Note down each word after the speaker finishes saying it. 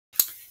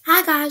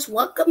Hi guys,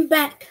 welcome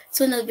back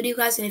to another video,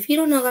 guys. And if you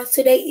don't know, guys,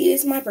 today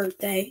is my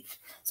birthday.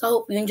 So I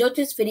hope you enjoyed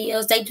this video.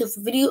 Stay tuned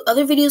for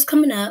other videos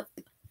coming up.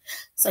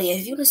 So yeah,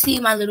 if you want to see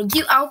my little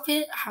cute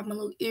outfit, I have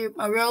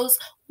my rose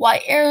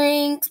white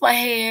earrings, my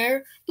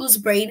hair. It was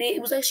braided.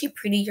 It was actually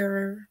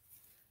prettier.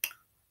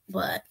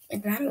 But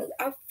in that little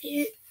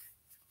outfit,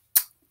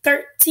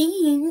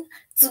 13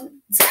 today.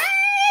 Yeah!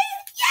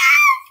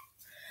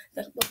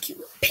 Got a little cute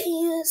little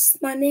pants.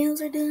 My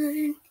nails are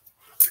done.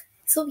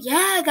 So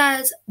yeah,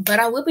 guys. But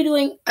I will be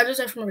doing other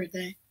stuff for my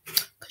birthday.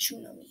 Because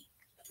you know me.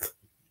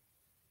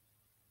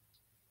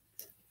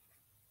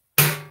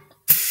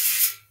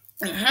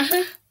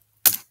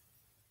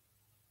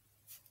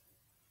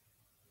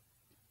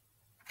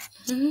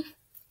 Mm-hmm.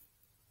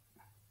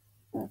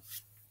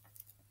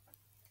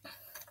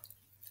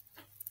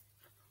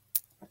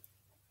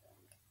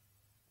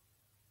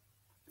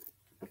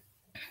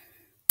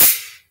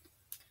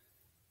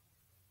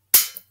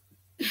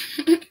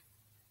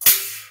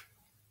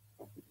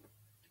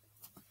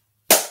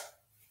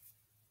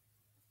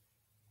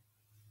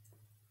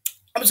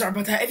 I'm sorry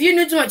about that. If you're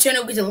new to my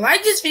channel, please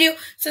like this video,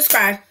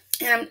 subscribe,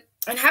 and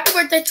happy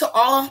birthday to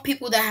all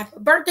people that have a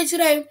birthday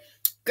today.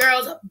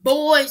 Girls,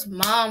 boys,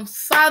 mom,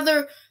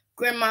 father,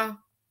 grandma,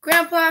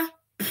 grandpa.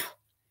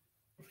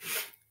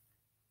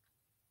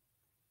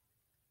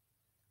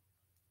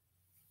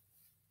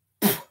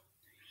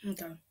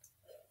 Okay.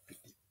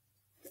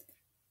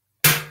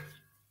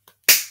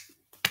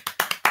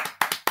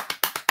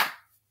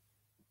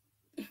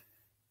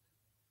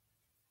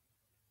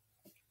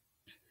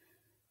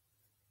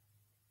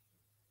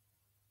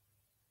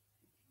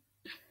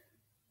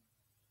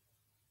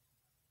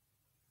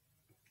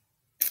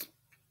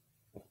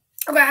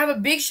 Okay, I have a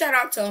big shout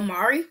out to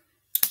Amari.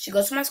 She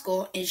goes to my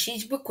school and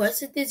she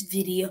requested this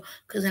video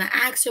because when I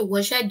asked her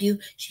what should I do,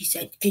 she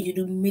said, "Can you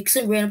do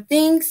mixing random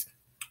things?"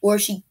 Or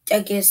I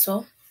guess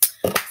so.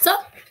 So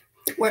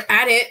we're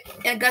at it,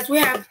 and guys, we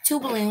have 2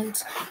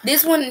 balloons.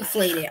 This one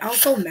inflated. I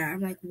was so mad.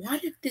 I'm like, why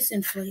did this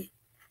inflate?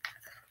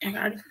 I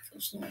already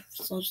feel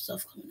some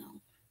stuff coming out,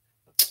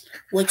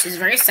 which is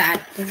very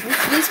sad.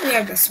 At least we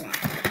have this one.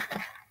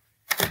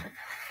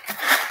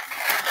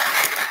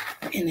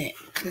 And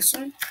this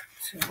one.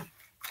 So.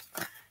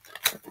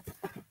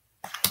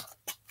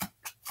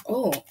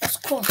 Oh, that's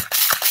cool.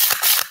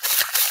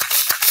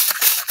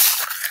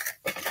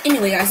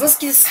 Anyway, guys, let's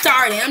get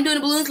started. I'm doing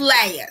the balloons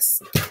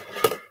last.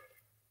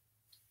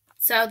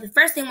 So the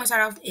first thing I'm gonna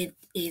start off with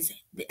is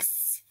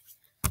this.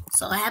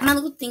 So I have my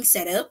little thing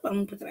set up. I'm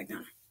gonna put it back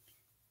down.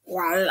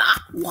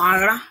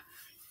 Voila.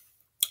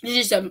 This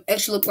is some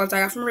extra lip gloss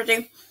I got from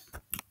birthday.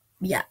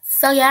 Yeah.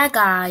 So yeah,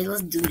 guys,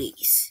 let's do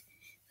this.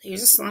 So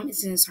here's a slime.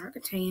 It's in a hard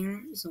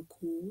container. It's so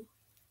cool.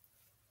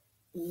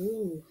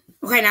 Ooh.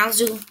 Okay, now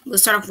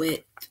let's start off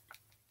with.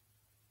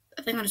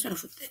 I think I'm gonna start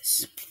off with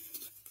this.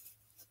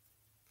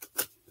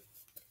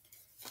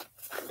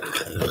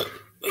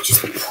 We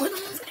just put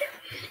them over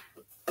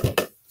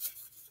there.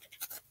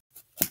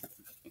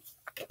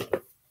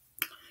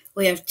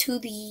 We have 2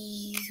 of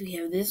these. We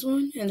have this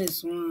one and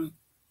this one.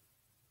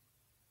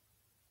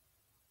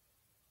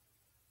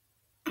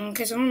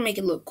 Okay, so I'm gonna make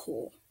it look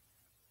cool.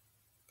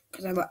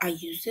 Cause I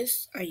use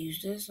this. So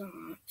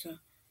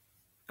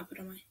I put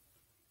on my.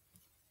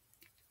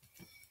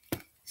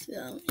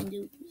 So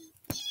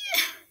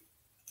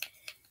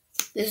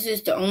this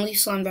is the only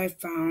slime that I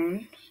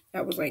found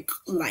that was like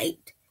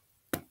light.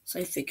 So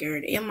I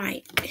figured it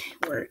might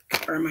work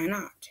or it might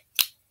not.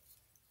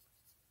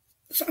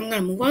 So I'm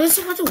gonna move all this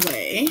out of the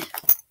way.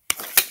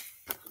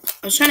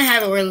 I was trying to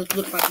have it where it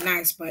look like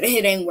nice, but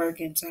it ain't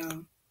working.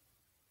 So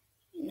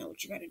you know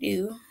what you gotta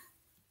do.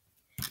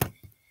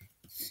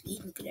 See,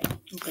 look at that.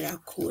 Look at how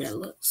cool that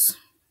looks.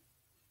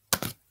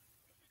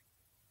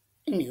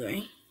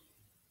 Anyway,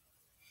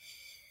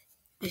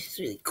 this is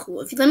really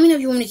cool. Let me know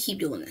if you want me to keep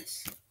doing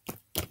this.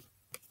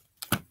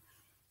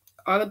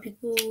 All the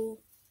people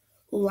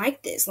who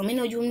like this, let me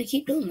know if you want me to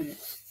keep doing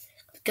this.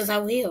 Because I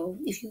will,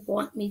 if you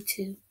want me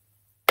to.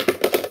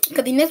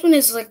 Because the next one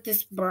is like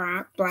this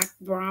black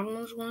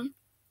bronze one.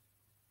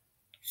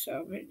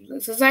 So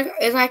it's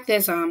like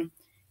this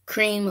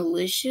cream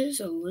delicious.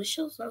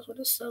 That's what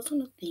it says on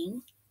the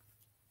thing.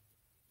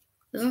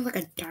 This one's like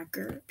a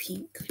darker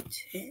pink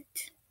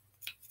tint.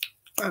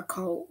 Or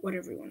coat,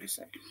 whatever you want to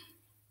say.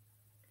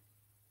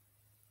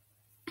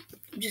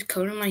 I'm just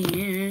coating my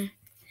hair.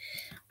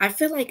 I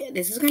feel like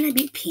this is gonna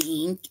be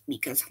pink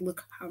because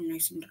look how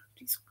nice and dark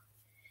these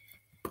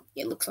are.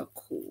 It looks so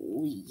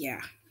cool,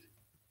 yeah.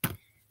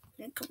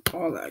 And cover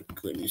all that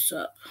goodness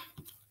up.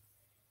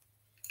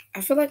 I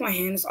feel like my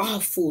hand is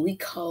all fully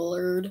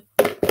colored,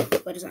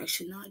 but it's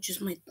actually not,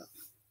 just my thumb.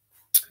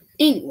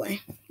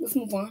 Anyway, let's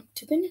move on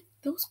to the next.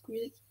 That was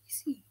really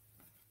easy.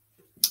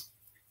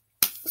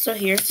 So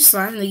here's the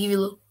slime. They give you a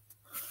little.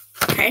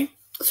 Okay.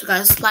 So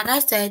guys, like I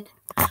said,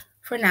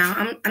 for now,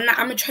 I'm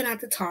gonna try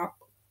not to talk.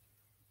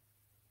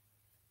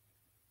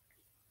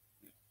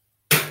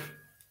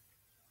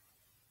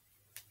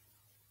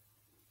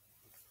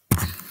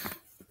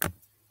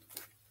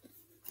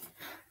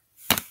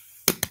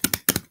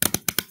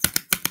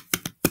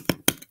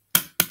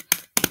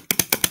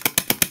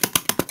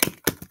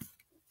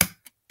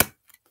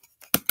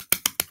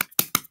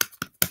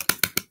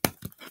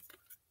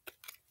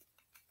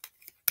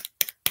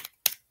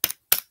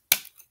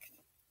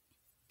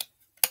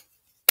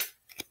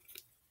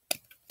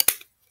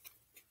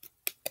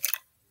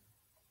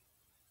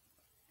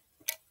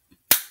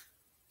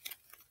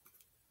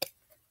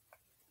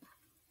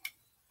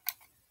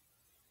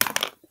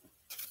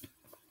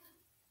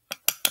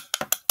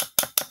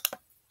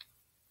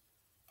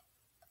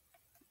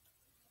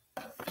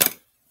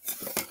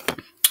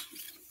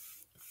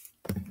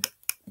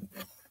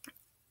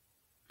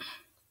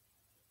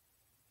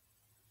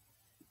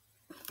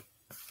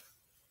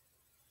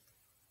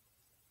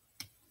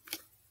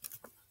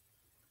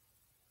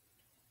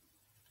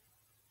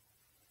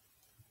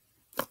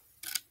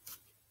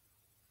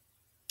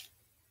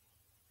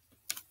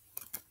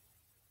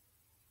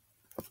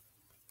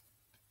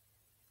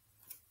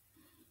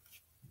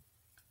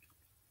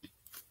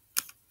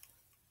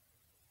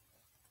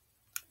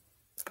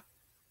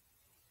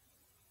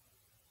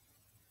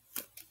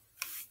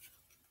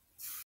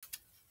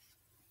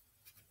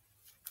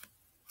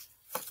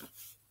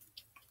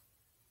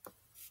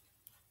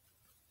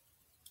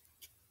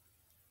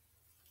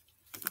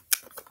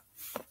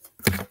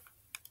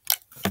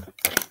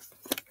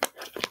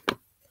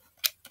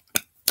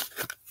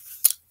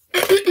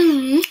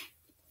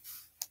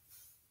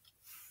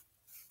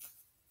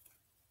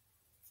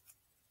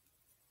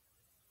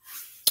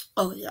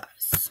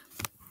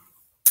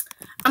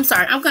 I'm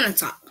sorry, I'm gonna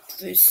talk.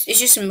 It's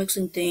just a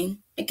mixing thing.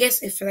 I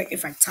guess if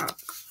I talk.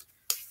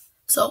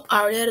 So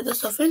I already added the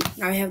stuff in.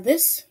 Now I have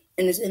this,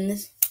 and it's in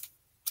this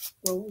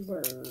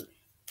roller.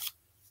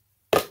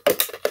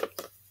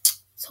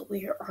 So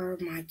where are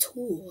my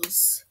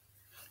tools?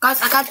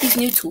 Guys, I got these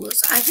new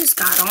tools. I just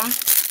got them.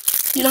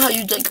 You know how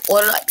you like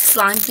order like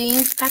slime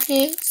things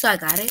packet? So I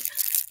got it.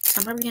 So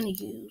I'm probably gonna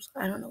use,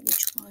 I don't know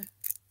which one.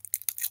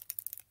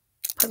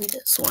 Probably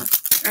this one.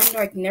 I've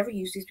like never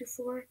used these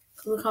before.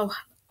 Look how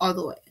all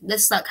the way.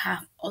 This is like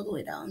half all the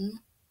way down.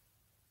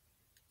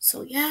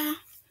 So yeah.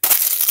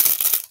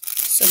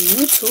 Some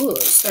new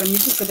tools that I'm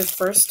using for the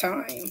first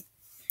time.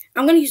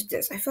 I'm gonna use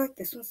this. I feel like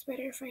this one's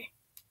better if I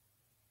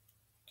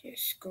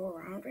just go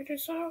around it or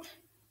so.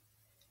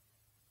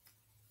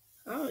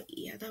 Oh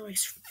yeah, that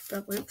works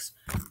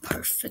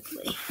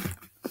perfectly.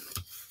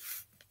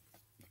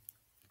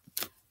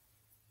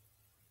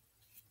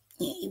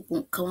 Yeah, it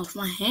won't come off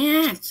my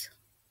hands.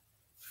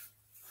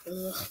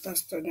 Ugh,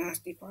 that's the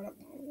nasty part of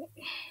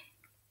it.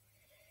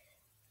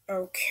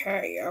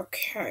 Okay.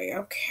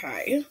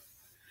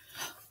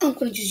 I'm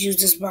gonna just use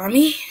this by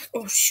me.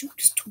 Oh shoot,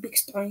 there's 2 big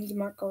stones in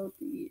my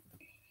carpet.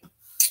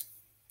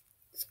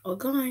 It's all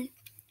gone.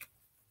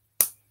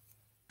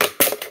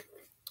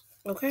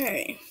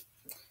 Okay.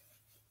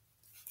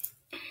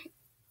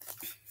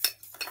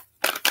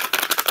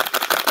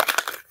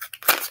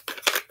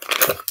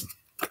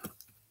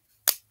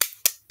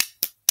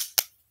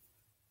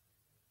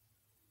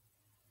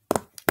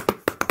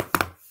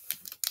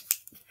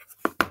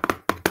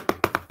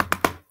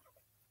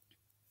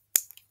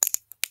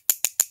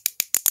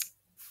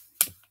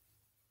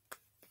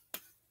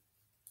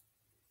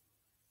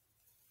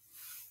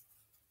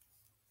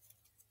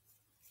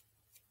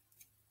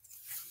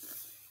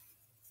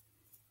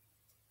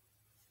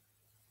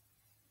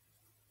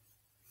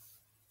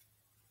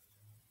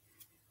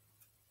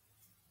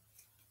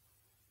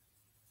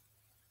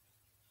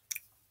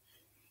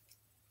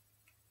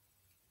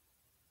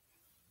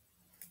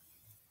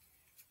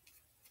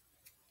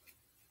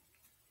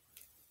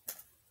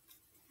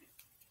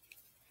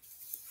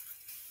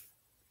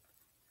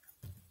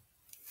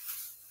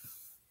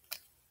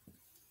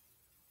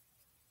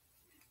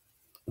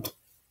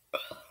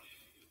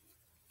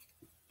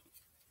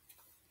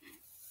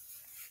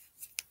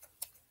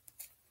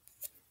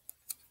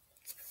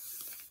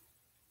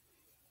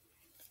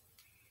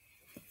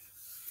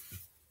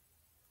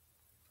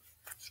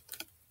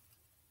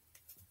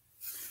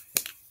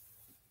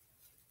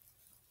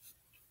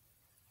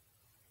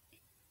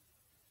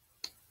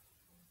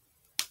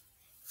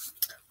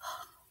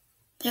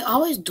 They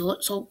always do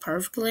it so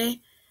perfectly.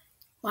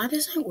 Why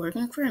this ain't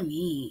working for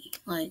me?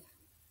 Like,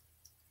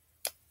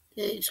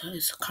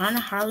 it's kind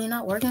of hardly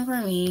not working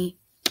for me,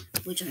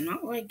 which I'm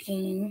not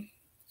liking.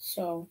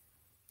 So,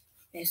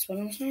 that's what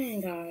I'm saying,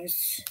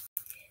 guys.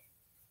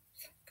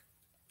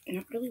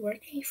 Not really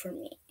working for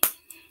me.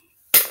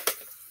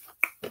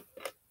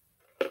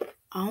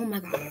 Oh my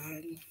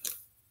god.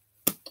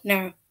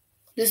 Now,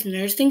 this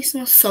nurse thing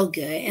smells so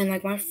good, and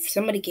like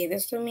somebody gave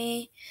this to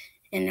me,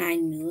 and I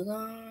knew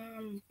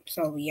them.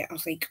 So yeah, I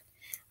was like,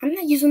 I'm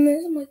not using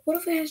this. I'm like, what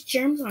if it has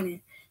germs on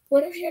it?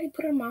 What if she already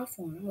put her mouth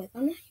on? I'm like,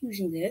 I'm not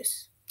using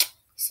this.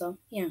 So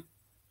yeah,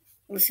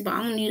 let's see. But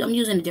I'm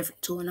using a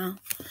different tool now.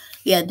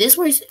 Yeah, this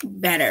works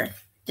better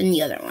than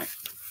the other one.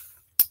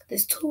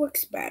 This tool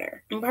works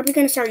better. I'm probably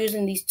gonna start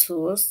using these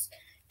tools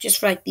just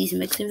for like these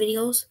mixing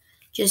videos,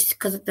 just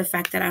because of the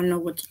fact that I know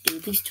what to do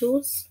with these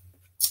tools.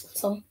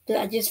 So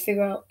I just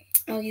figure out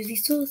I'll use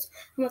these tools.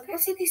 I'm like, I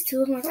see these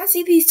tools. I'm like, I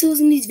see these tools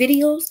in these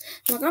videos.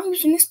 I'm like, I'm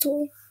using this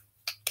tool.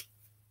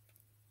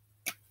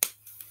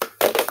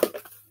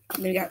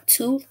 And we got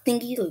 2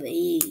 thingy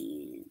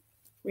legs.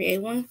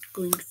 Red one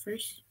going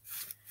first.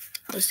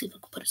 Let's see if I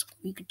can put it somewhere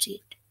you can see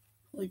it.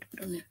 Wait, put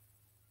it on there.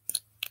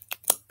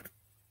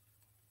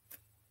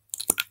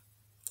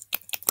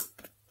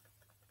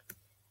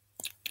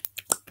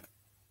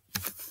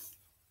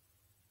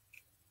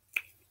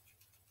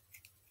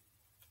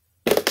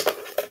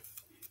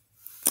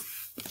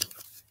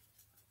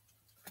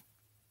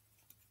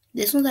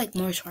 This one's like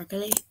more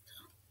sparkly, so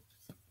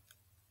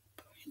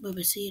but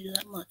we see it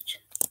that much.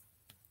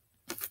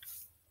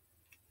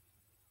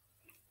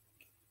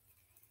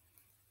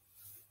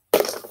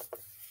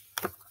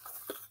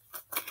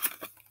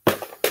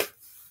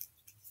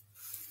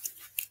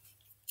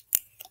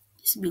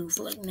 It's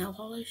beautiful like nail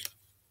polish.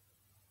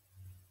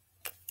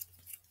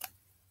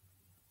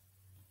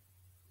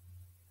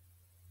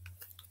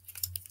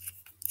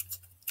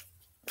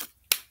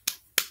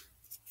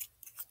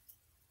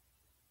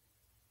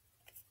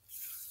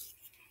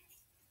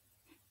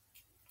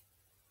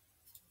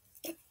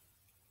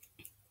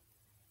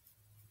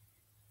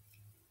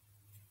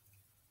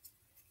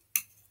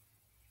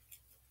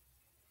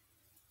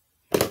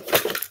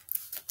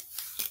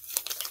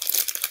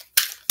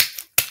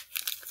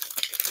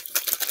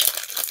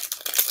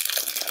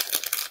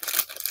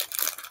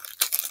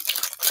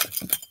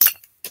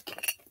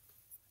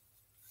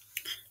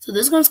 So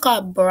this one's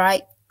called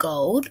Bright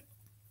Gold.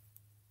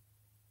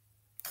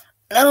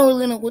 I don't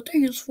really know what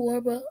they're used for,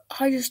 but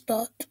I just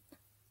thought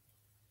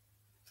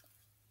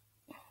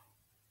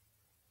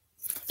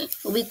it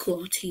would be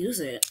cool to use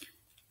it.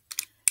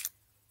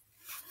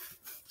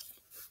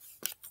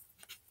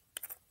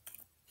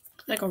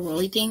 Like a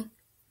rolly thing.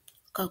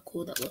 Look how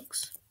cool that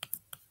looks.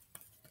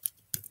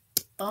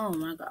 Oh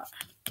my god.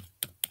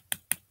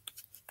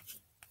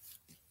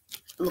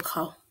 Look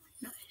how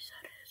nice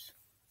that is.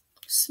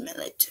 Smell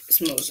it. It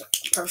smells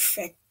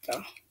perfect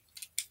though.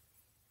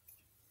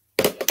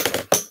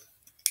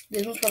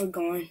 This one's probably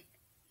gone.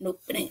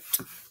 Nope, it ain't.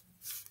 I'm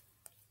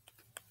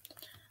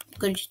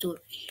gonna just do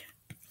it right here.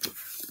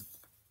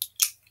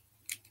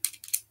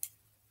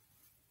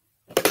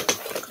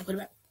 I'll put it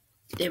back.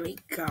 There we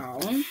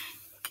go.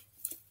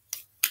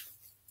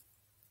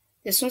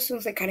 This one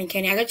smells like cotton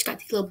candy. I just got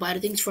these little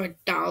butter things for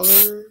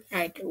 $1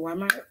 at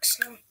Walmart,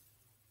 so it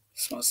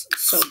smells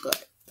so good.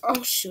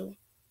 Oh shoot.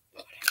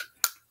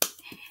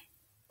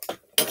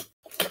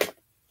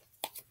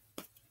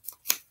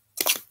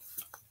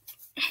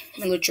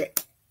 My little trick.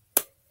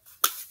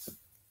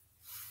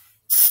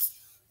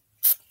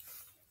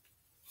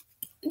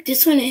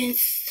 This one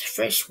is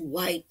fresh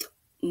white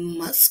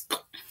musk.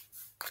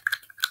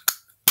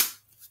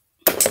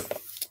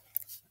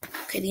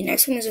 Okay, the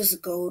next one is this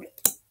gold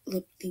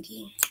lip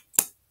thingy.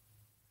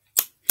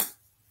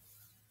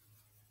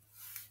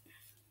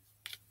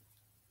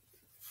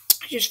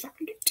 I just found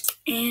it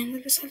and I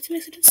decided to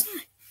mix it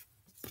inside.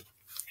 I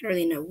don't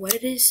really know what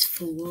it is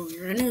for.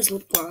 I know it's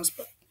lip gloss,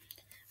 but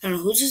I don't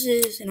know whose this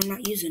is, and I'm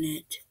not using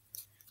it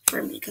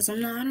for me because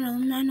I'm not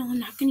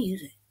gonna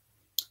use it.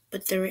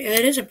 But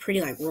it is a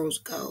pretty like rose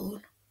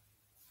gold.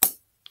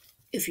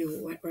 If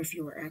you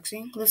were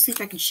asking, let's see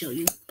if I can show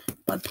you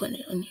by putting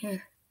it in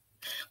here.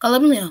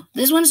 Let me know.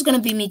 This one is gonna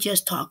be me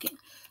just talking.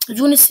 If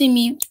you want to see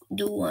me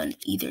do one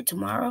either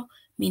tomorrow,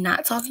 me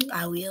not talking,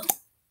 I will.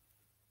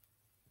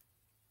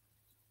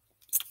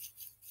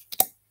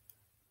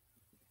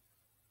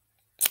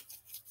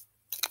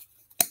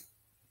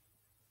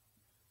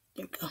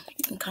 There we go.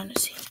 You can kind of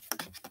see.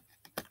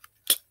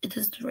 It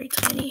is very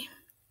tiny.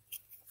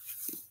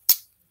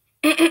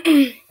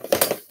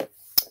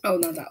 Oh,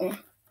 not that one.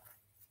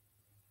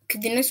 Okay,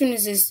 the next one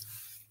is this.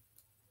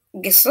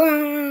 Guess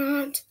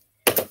what?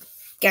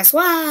 Guess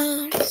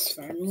what? It's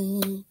for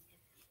me.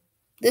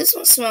 This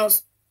one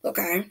smells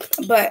okay,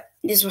 but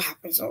this is what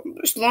happens. So,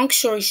 long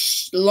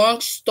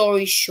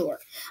story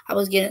short, I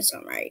was getting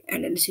some, right?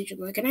 And then the teacher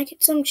was like, "Can I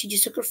get some?" She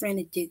just took her friend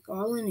and dig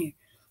all in there.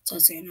 So I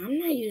said, "I'm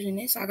not using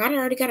this. I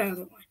already got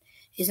another one.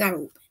 It's not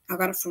open. I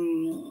got it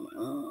from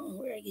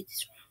where did I get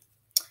this from?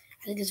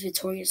 I think it's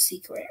Victoria's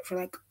Secret for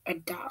like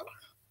 $1.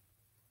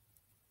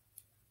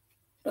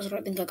 That's what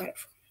I think I got it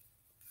from.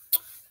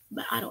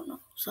 But I don't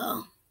know. So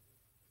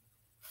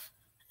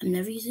I'm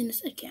never using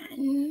this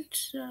again.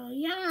 So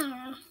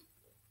yeah."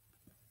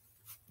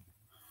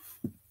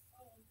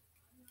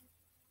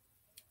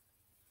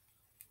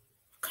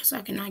 Because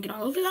I cannot get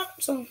all over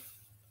that. So I'm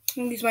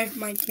going to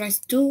use my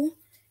stool.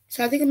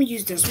 So I think I'm going to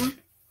use this one.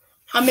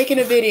 I'm making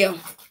a video.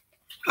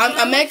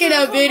 I'm making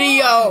a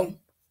video.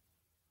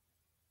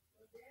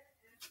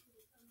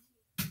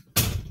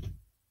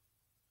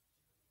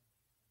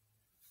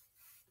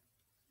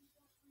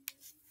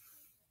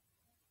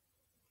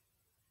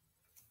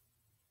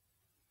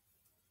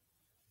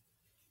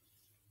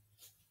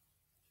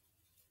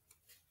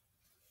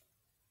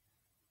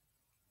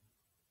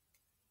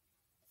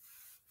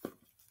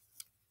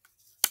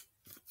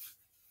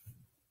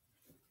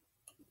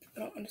 I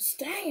don't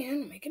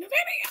understand. I'm making a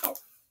video.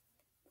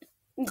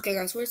 Okay,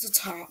 guys, where's the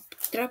top?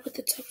 Did I put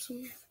the top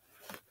somewhere?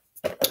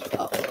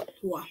 Oh,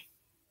 wow.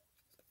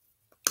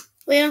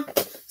 Well,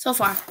 so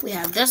far, we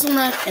have this one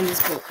left and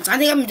this gold. So I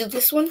think I'm going to do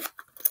this one.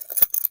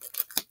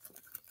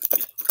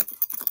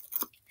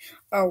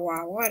 Oh,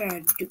 wow. Why did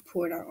I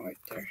pour it out right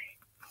there?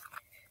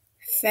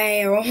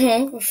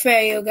 Fail.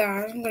 Fail,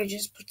 guys. I'm going to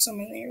just put some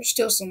in there. There's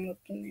still some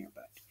left in there,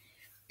 but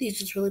these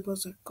just really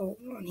supposed to go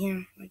on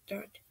here like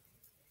that.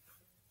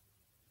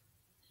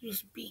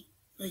 Supposed to be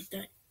like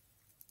that.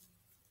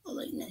 Oh,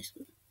 like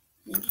nicely.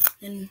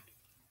 And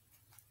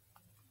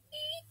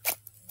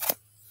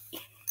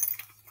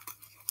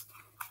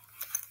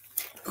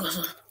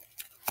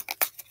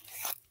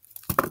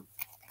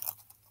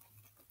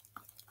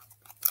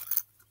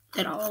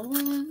that all.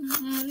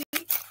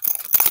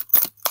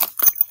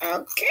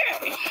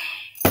 Okay.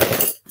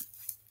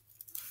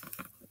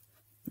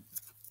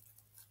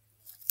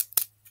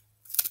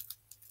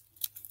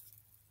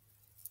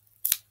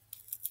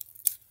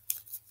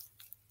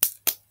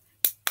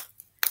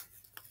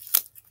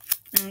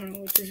 I don't know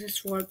what this is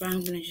for, but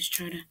I'm gonna just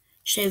try to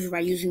shave it by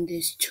using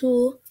this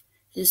tool.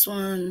 This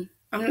one,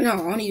 I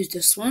want to use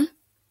this one.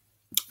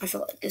 I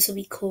feel like this will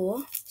be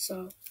cool,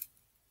 so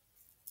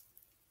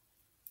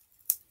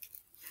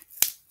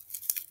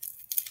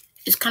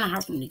it's kind of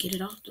hard for me to get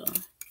it off though.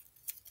 I'm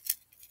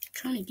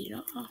trying to get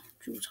it off,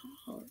 it was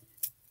hard.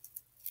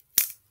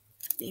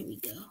 There we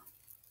go.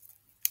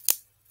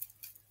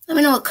 Let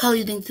me know what color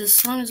you think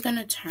this one is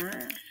gonna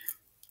turn.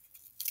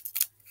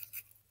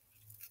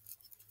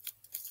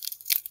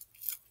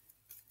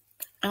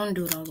 I don't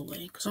do it all the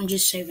way because I'm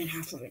just shaving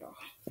half of it off.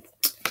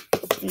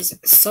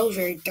 It's so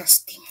very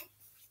dusty.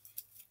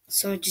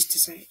 So I just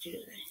decided to do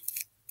that.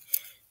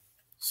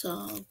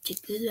 So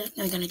take this back.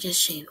 I'm gonna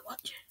just shave it.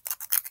 Watch.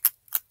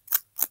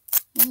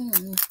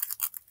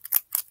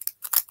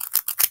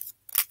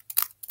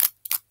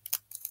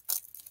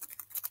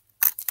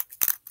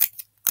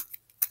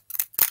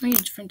 I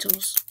use different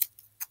tools.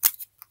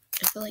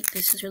 I feel like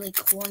this is really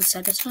cool and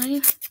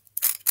satisfying.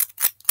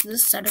 This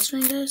is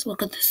satisfying, guys.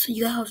 Look at this.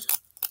 You have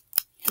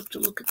to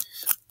look at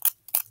this.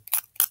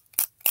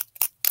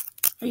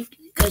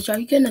 Are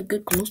you getting a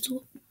good close to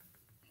it?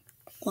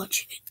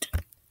 Watch it.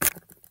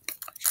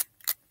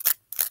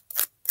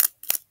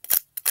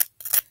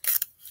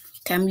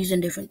 Okay, I'm using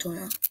a different tool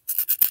now.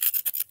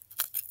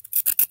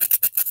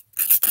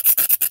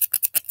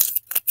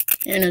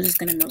 I don't know if it's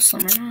gonna melt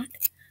some or not.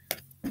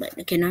 But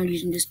okay, now I'm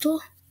using this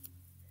tool.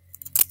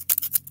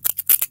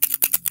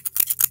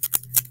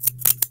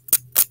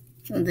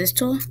 And this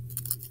tool.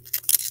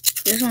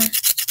 This one.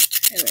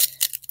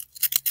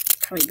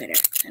 Probably better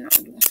than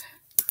I'll do.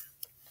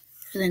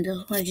 And then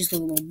this one is just a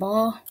little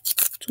ball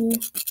tool.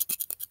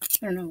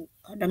 I don't know.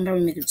 I'm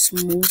probably making it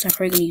smooth. So I'm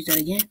probably gonna use that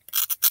again.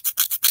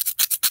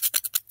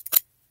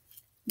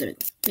 There we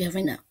go. We have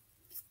right now.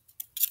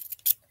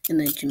 And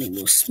then to make it a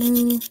little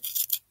smooth.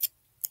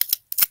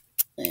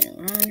 And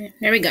around it.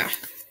 There we go.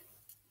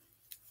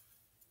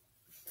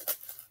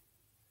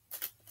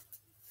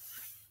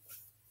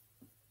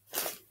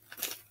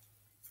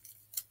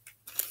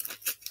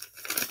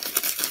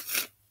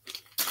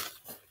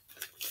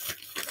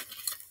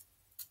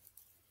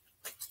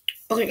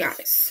 Okay,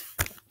 guys.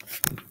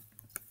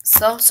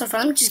 So far,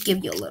 let me just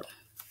give you a little.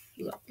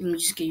 Let me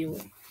just give you a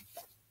little.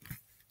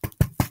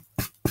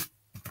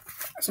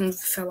 Some of it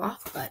fell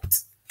off,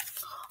 but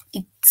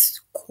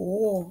it's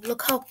cool.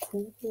 Look how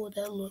cool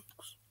that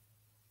looks.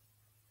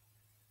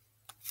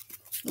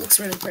 It looks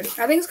really pretty.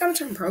 I think it's gonna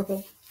turn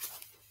purple.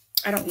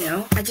 I don't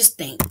know. I just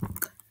think.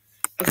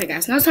 Okay,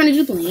 guys. Now it's time to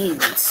do the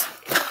wings.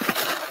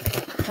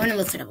 I'm going to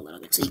lift it up a little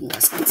bit so you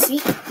guys can see.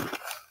 So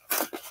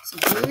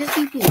here's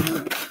the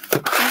balloon.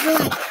 I feel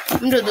like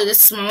I'm going to do this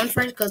small one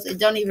first because it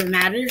don't even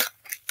matter.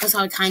 That's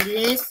how tiny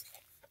it is.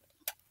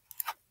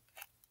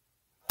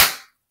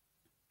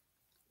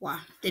 Wow.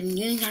 Didn't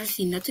even have to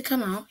see nothing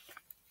come out.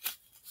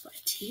 But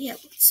yeah,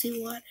 let's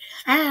see what.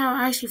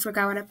 I actually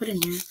forgot what I put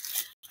in here.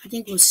 I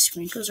think it was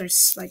sprinkles or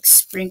like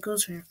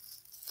sprinkles or.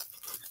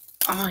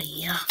 Oh,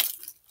 yeah.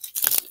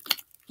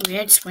 We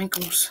had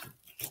sprinkles.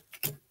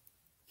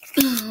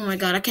 Oh my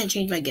god, I can't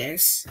change my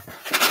guess.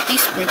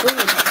 These sprinkles are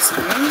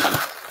awesome.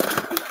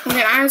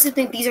 Okay, I honestly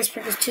think these are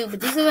sprinkles too, but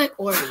these are like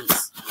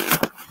Oreos.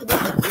 I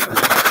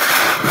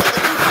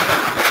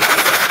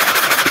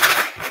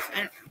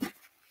don't know.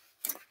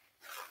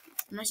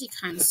 I'm actually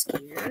kind of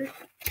scared.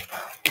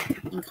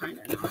 And kind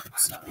of not,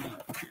 so I don't know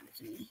what happened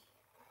to me.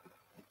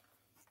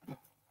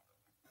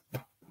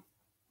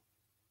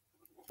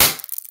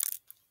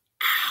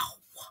 Ow!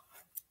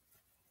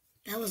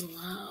 That was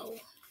loud.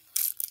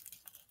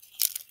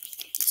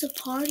 It's a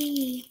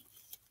party.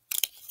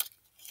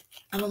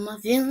 I want my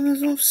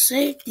feelings of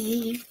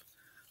safety.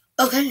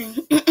 Okay.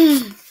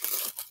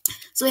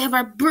 So we have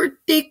our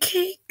birthday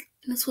cake.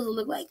 And this is what it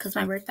looked like because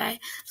my birthday.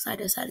 So I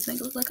decided to make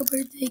it look like a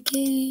birthday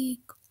cake.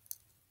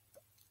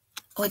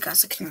 Oh my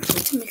gosh, I cannot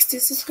wait to mix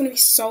this. It's going to be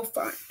so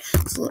fun.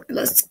 So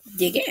let's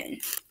dig in.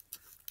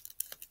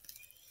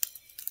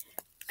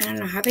 I don't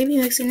know how they be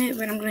mixing it,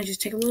 but I'm going to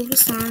just take a little bit of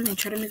slime and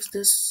try to mix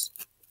this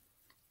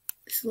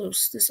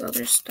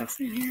other stuff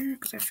in here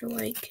because I feel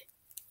like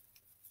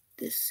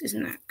this is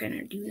not going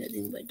to do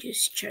nothing but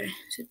just try to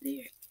sit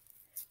there.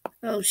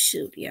 Oh,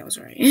 shoot. Yeah, I was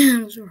right.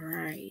 I was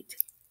right.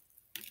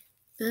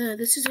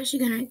 This is actually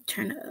going to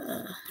turn,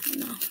 I don't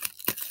know.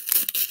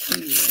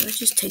 Anyway, let's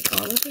just take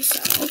all of this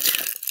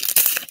out.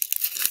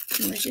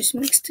 And let's just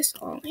mix this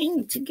all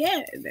in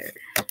together.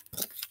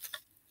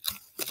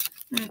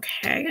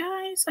 Okay,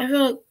 guys. I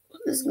feel like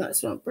this is going to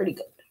smell pretty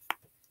good.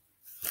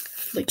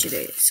 Which it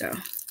is, so.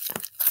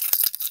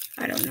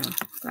 I don't know,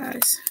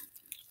 guys.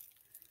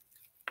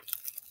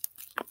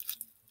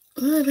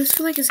 This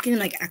feels like it's getting,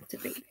 like,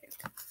 activated.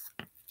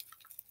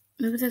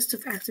 Maybe that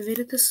stuff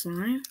activated the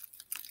slime.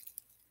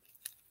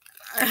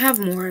 I have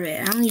more of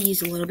it. I only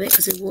used a little bit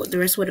because the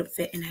rest wouldn't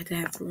fit and I had to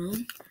have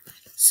room.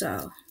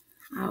 So,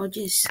 I'll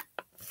just...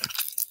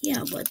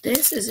 Yeah, but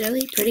this is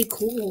really pretty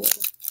cool.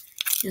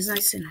 It's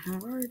nice and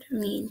hard. I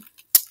mean,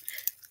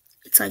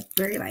 it's like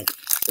very like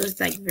it's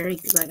like very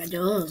like a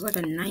it's like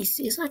a nice.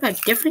 It's like a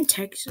different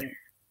texture,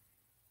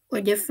 or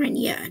different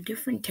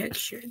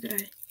texture that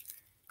I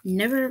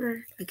never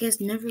ever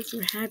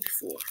had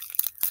before.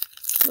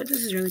 But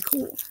this is really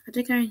cool. I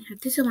think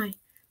this is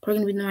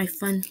probably gonna be my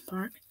fun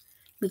part,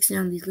 mixing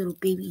on these little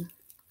baby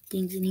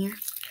things in here,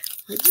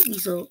 like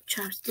these little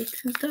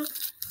chopsticks and stuff.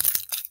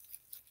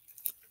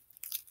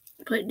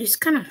 But it's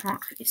kind of hard.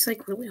 It's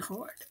like really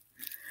hard.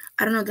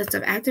 I don't know if that's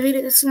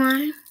activated the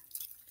slime,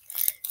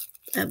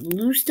 that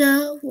blue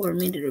stuff, or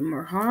made it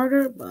more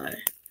harder, but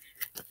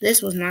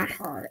this was not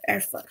hard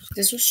at first.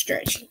 This was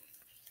stretchy.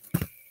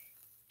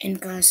 And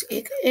guys,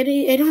 I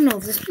don't know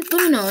if this. Let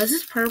me know. Is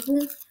this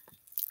purple?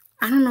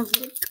 I don't know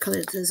what color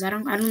this is. I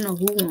don't know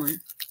who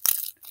won.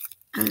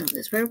 I don't know if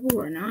it's purple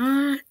or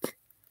not.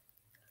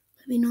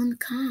 Let me know in the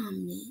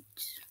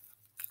comments.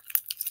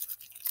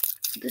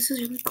 This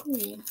is really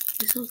cool.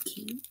 It's so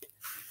cute.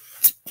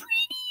 It's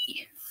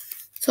pretty.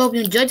 So hope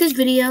you enjoyed this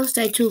video.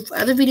 Stay tuned for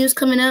other videos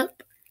coming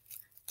up.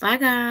 Bye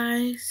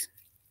guys.